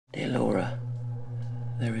Dear Laura,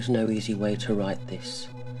 there is no easy way to write this.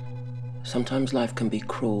 Sometimes life can be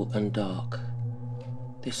cruel and dark.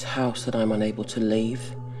 This house that I'm unable to leave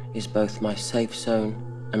is both my safe zone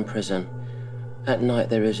and prison. At night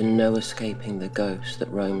there is no escaping the ghost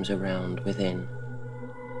that roams around within.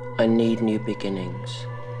 I need new beginnings,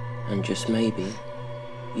 and just maybe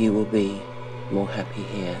you will be more happy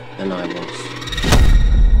here than I was.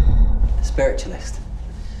 Spiritualist.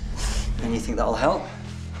 And you think that'll help?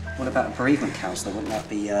 What about a bereavement counsellor? Wouldn't that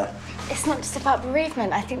be, It's not just about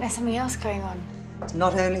bereavement. I think there's something else going on. It's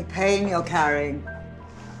not only pain you're carrying.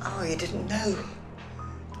 Oh, you didn't know?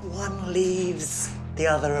 One leaves, the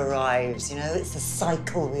other arrives, you know? It's a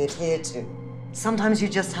cycle we adhere to. Sometimes you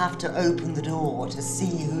just have to open the door to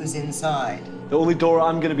see who's inside. The only door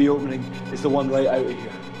I'm going to be opening is the one right out of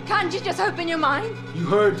here. Can't you just open your mind? You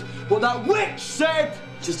heard what that witch said!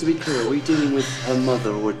 Just to be clear, are we dealing with her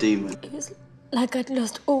mother or a demon? It was like I'd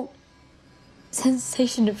lost all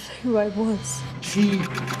sensation of who I was. She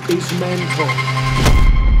is mental.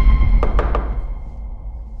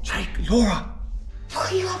 Jake, Laura! What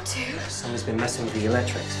are you up to? Someone's been messing with the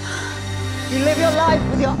electrics. You live your life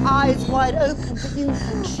with your eyes wide open, but you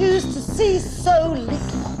choose to see so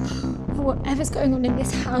little. Whatever's going on in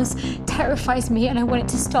this house terrifies me, and I want it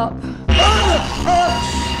to stop.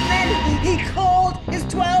 Then he called his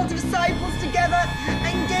 12 disciples together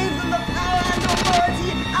and gave them the power and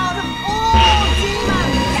authority out of all demons.